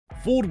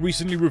Ford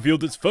recently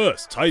revealed its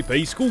first Type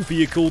A school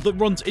vehicle that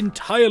runs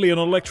entirely on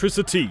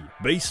electricity,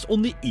 based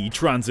on the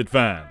E-Transit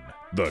van.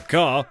 The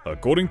car,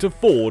 according to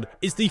Ford,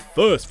 is the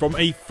first from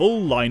a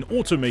full-line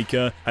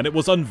automaker, and it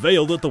was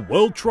unveiled at the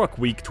World Truck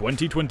Week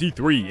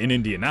 2023 in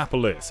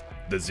Indianapolis.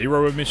 The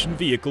zero-emission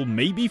vehicle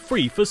may be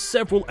free for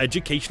several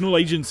educational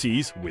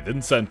agencies with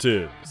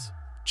incentives.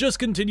 Just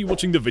continue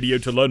watching the video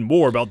to learn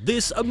more about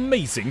this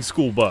amazing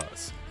school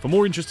bus. For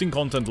more interesting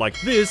content like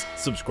this,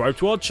 subscribe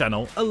to our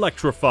channel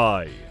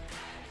Electrify.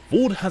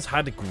 Ford has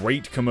had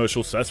great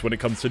commercial success when it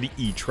comes to the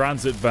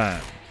E-Transit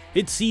van.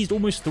 It seized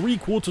almost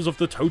 3/4 of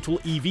the total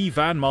EV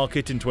van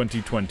market in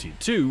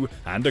 2022,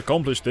 and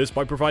accomplished this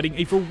by providing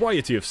a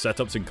variety of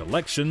setups and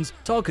collections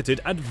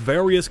targeted at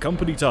various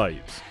company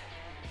types.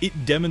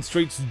 It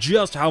demonstrates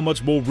just how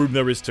much more room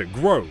there is to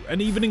grow,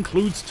 and even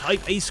includes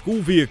Type A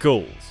school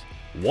vehicles.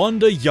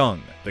 Wanda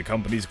Young, the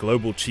company's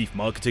global chief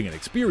marketing and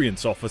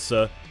experience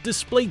officer,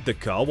 displayed the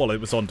car while it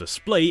was on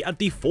display at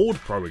the Ford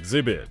Pro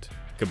exhibit.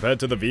 Compared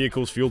to the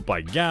vehicles fueled by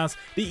gas,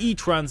 the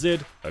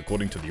E-Transit,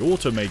 according to the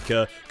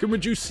automaker, can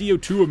reduce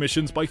CO2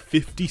 emissions by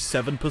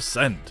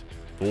 57%.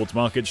 Ford's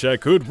market share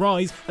could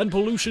rise, and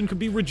pollution could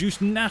be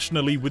reduced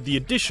nationally with the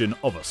addition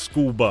of a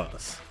school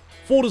bus.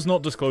 Ford has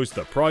not disclosed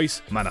the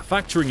price,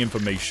 manufacturing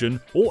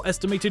information, or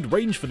estimated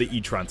range for the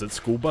E-Transit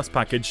school bus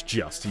package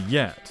just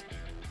yet.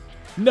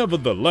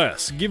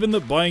 Nevertheless, given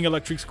that buying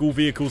electric school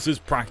vehicles is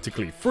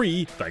practically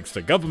free, thanks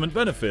to government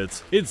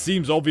benefits, it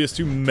seems obvious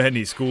to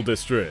many school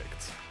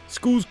districts.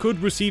 Schools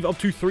could receive up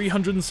to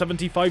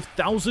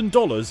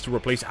 $375,000 to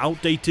replace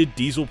outdated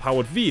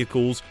diesel-powered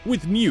vehicles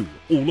with new,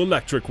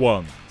 all-electric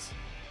ones.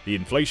 The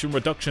Inflation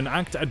Reduction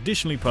Act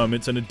additionally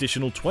permits an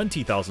additional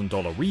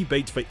 $20,000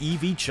 rebate for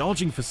EV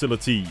charging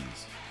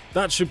facilities.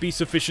 That should be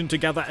sufficient to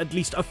gather at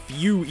least a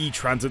few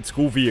E-Transit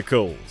school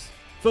vehicles.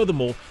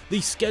 Furthermore, the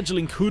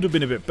scheduling could have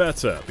been a bit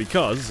better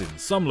because, in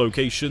some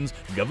locations,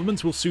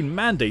 governments will soon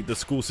mandate the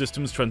school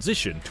system's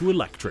transition to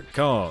electric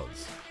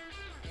cars.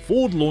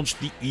 Ford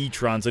launched the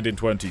E-Transit in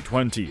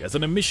 2020 as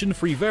an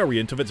emission-free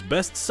variant of its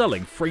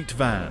best-selling freight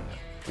van.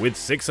 With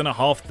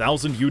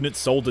 6,500 units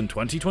sold in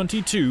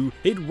 2022,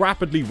 it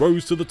rapidly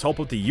rose to the top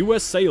of the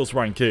US sales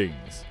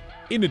rankings.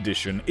 In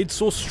addition, it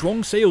saw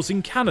strong sales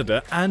in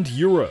Canada and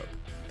Europe.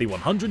 The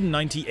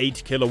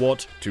 198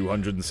 kilowatt,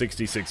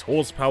 266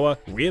 horsepower,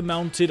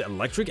 rear-mounted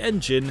electric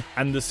engine,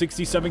 and the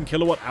 67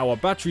 kilowatt-hour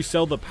battery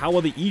cell that power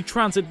the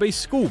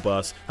E-Transit-based school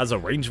bus has a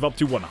range of up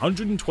to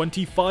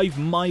 125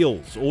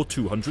 miles or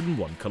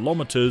 201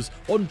 kilometers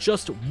on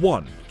just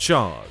one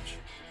charge.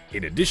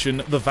 In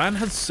addition, the van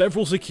has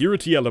several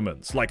security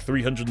elements like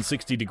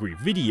 360-degree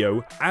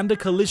video and a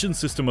collision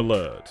system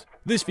alert.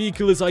 This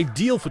vehicle is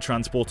ideal for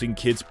transporting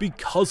kids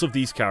because of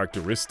these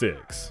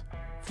characteristics.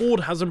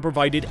 Ford hasn't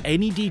provided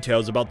any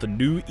details about the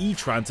new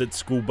E-Transit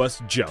school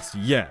bus just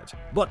yet,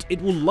 but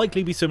it will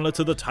likely be similar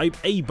to the Type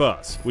A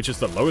bus, which is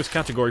the lowest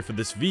category for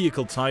this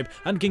vehicle type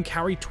and can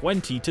carry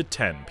 20 to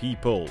 10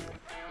 people.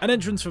 An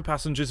entrance for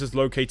passengers is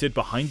located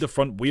behind the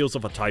front wheels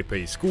of a Type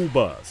A school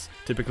bus,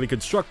 typically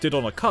constructed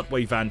on a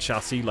cutaway van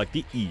chassis like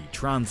the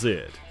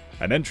E-Transit.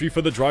 An entry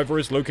for the driver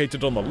is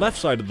located on the left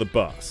side of the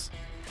bus.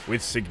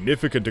 With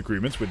significant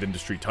agreements with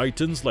industry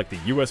titans like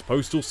the US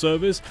Postal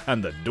Service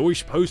and the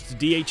Deutsche Post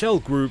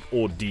DHL Group,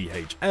 or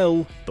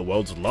DHL, the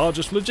world's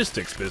largest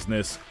logistics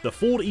business, the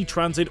Ford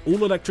E-Transit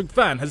all-electric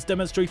van has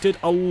demonstrated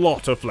a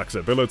lot of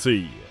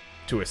flexibility.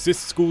 To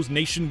assist schools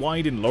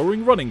nationwide in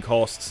lowering running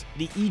costs,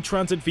 the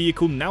E-Transit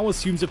vehicle now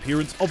assumes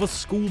appearance of a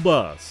school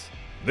bus.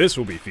 This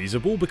will be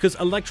feasible because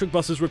electric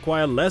buses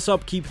require less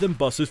upkeep than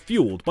buses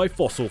fueled by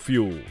fossil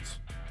fuels.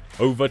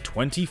 Over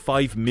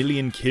 25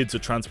 million kids are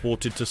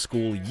transported to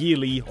school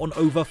yearly on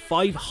over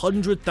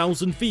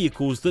 500,000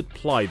 vehicles that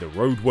ply the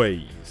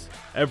roadways.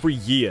 Every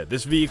year,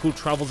 this vehicle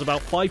travels about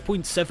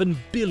 5.7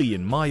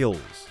 billion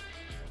miles.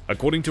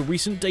 According to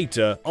recent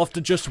data, after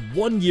just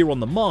 1 year on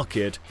the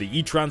market, the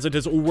E-Transit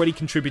has already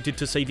contributed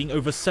to saving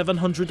over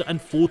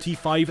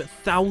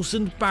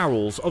 745,000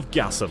 barrels of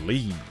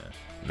gasoline.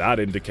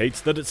 That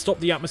indicates that it stopped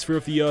the atmosphere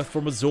of the Earth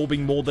from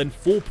absorbing more than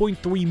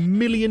 4.3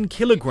 million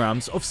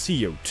kilograms of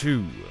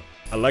CO2.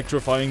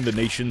 Electrifying the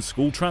nation's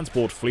school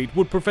transport fleet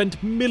would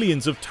prevent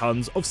millions of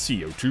tons of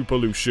CO2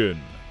 pollution.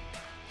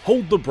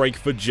 Hold the brake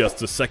for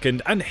just a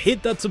second and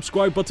hit that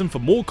subscribe button for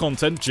more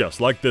content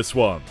just like this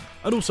one.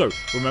 And also,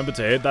 remember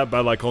to hit that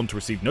bell icon to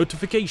receive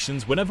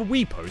notifications whenever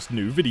we post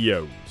new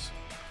videos.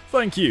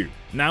 Thank you.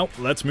 Now,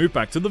 let's move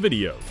back to the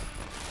video.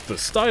 The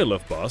style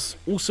of bus,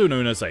 also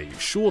known as a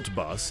short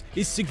bus,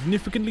 is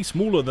significantly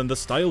smaller than the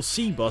style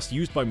C bus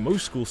used by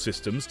most school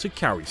systems to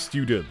carry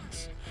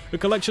students. A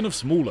collection of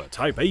smaller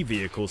Type A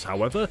vehicles,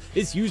 however,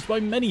 is used by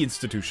many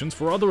institutions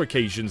for other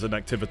occasions and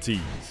activities.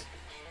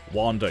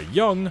 Wanda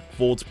Young,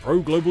 Ford's Pro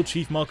Global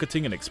Chief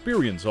Marketing and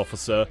Experience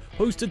Officer,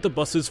 posted the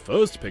bus's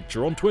first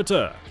picture on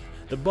Twitter.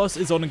 The bus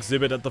is on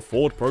exhibit at the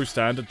Ford Pro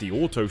stand at the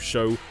Auto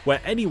Show,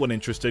 where anyone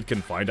interested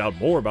can find out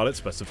more about its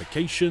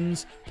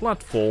specifications,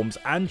 platforms,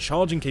 and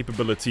charging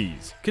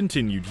capabilities,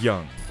 continued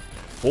Young.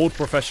 Ford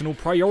Professional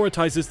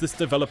prioritizes this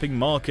developing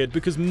market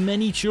because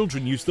many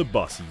children use the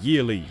bus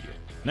yearly.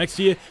 Next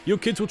year, your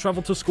kids will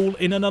travel to school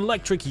in an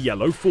electric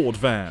yellow Ford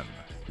van.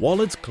 While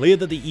it's clear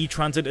that the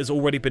e-Transit has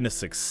already been a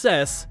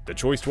success, the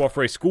choice to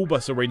offer a school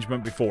bus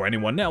arrangement before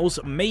anyone else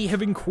may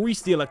have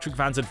increased the electric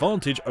van's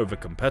advantage over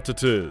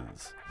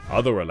competitors.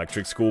 Other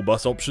electric school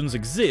bus options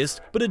exist,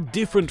 but are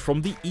different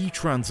from the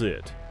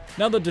e-Transit.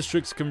 Now that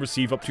districts can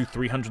receive up to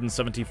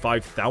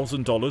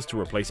 $375,000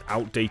 to replace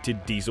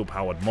outdated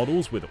diesel-powered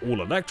models with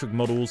all-electric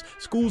models,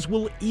 schools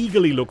will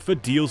eagerly look for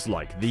deals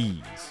like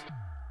these.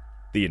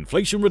 The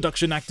Inflation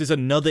Reduction Act is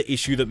another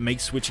issue that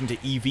makes switching to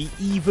EV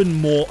even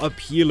more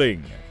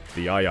appealing.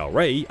 The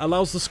IRA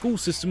allows the school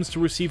systems to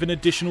receive an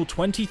additional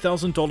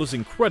 $20,000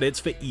 in credits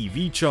for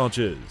EV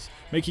chargers,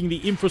 making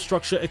the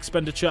infrastructure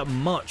expenditure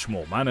much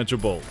more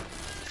manageable.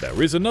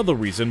 There is another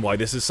reason why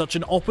this is such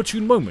an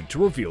opportune moment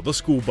to reveal the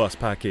school bus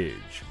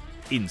package.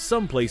 In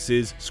some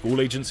places,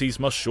 school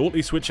agencies must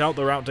shortly switch out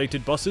their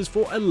outdated buses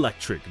for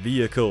electric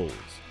vehicles.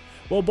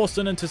 While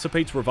Boston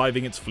anticipates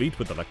reviving its fleet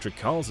with electric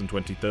cars in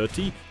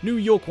 2030, New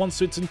York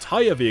wants its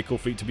entire vehicle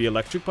fleet to be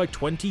electric by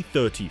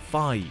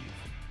 2035.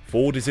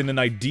 Ford is in an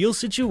ideal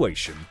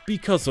situation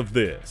because of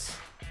this.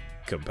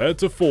 Compared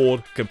to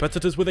Ford,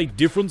 competitors with a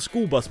different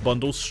school bus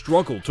bundle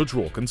struggle to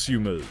draw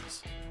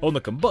consumers. On the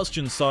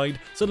combustion side,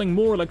 selling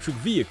more electric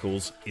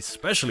vehicles,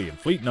 especially in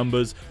fleet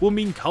numbers, will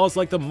mean cars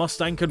like the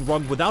Mustang can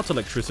run without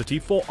electricity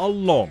for a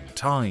long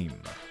time.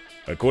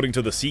 According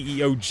to the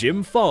CEO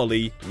Jim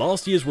Farley,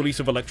 last year's release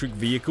of electric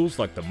vehicles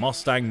like the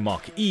Mustang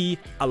Mach-E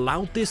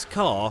allowed this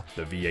car,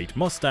 the V8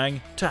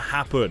 Mustang, to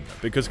happen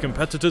because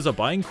competitors are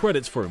buying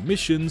credits for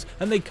emissions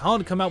and they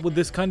can't come out with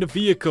this kind of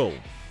vehicle.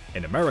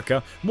 In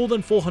America, more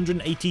than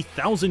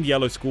 480,000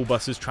 yellow school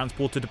buses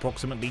transported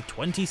approximately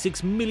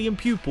 26 million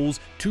pupils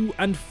to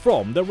and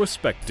from their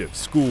respective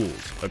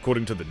schools,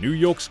 according to the New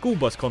York School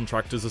Bus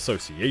Contractors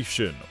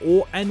Association,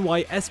 or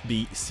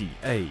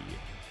NYSBCA.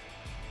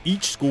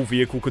 Each school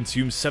vehicle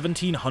consumes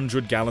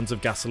 1,700 gallons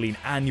of gasoline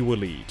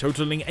annually,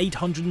 totaling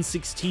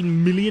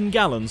 816 million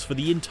gallons for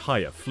the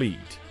entire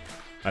fleet.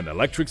 An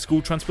electric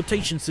school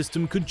transportation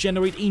system could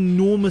generate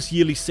enormous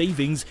yearly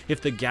savings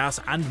if the gas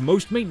and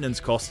most maintenance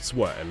costs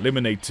were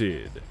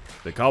eliminated.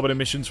 The carbon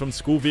emissions from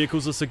school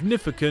vehicles are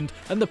significant,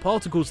 and the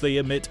particles they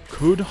emit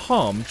could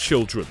harm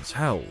children's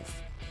health.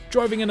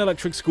 Driving an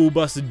electric school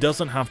bus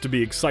doesn't have to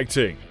be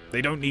exciting.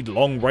 They don't need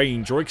long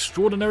range or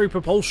extraordinary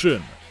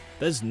propulsion.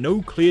 There's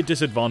no clear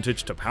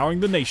disadvantage to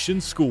powering the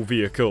nation's school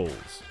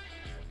vehicles.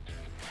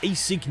 A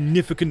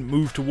significant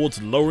move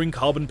towards lowering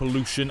carbon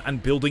pollution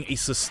and building a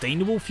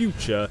sustainable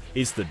future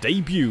is the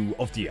debut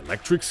of the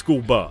electric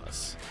school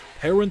bus.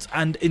 Parents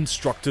and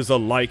instructors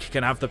alike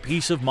can have the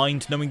peace of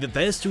mind knowing that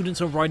their students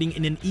are riding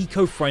in an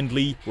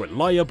eco-friendly,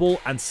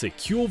 reliable, and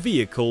secure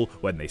vehicle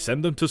when they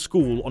send them to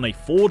school on a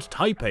Ford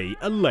Type A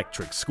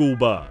electric school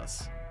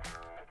bus.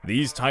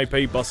 These Type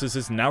A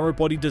buses'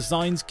 narrow-body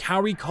designs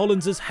carry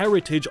Collins's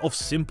heritage of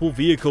simple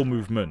vehicle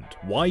movement,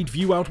 wide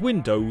view-out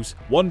windows,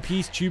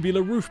 one-piece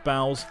tubular roof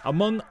bows,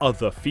 among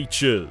other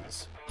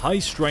features.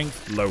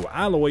 High-strength,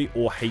 low-alloy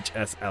or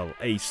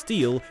HSLA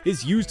steel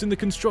is used in the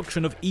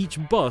construction of each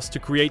bus to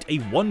create a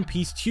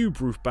one-piece tube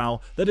roof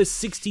bow that is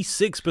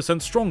 66%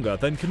 stronger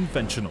than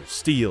conventional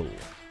steel.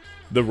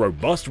 The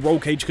robust roll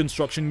cage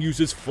construction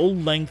uses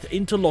full-length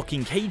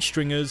interlocking cage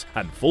stringers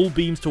and full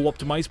beams to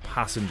optimize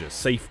passenger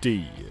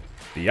safety.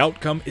 The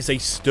outcome is a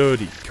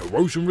sturdy,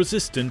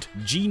 corrosion-resistant,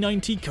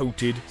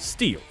 G90-coated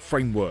steel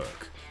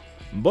framework.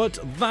 But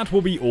that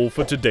will be all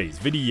for today's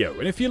video,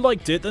 and if you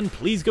liked it, then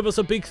please give us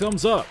a big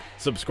thumbs up,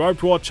 subscribe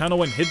to our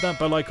channel and hit that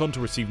bell icon to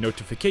receive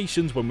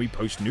notifications when we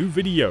post new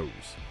videos.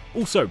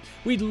 Also,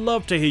 we'd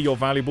love to hear your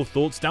valuable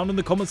thoughts down in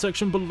the comment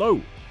section below.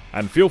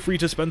 And feel free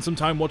to spend some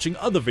time watching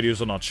other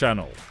videos on our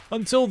channel.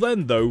 Until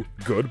then though,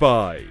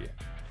 goodbye.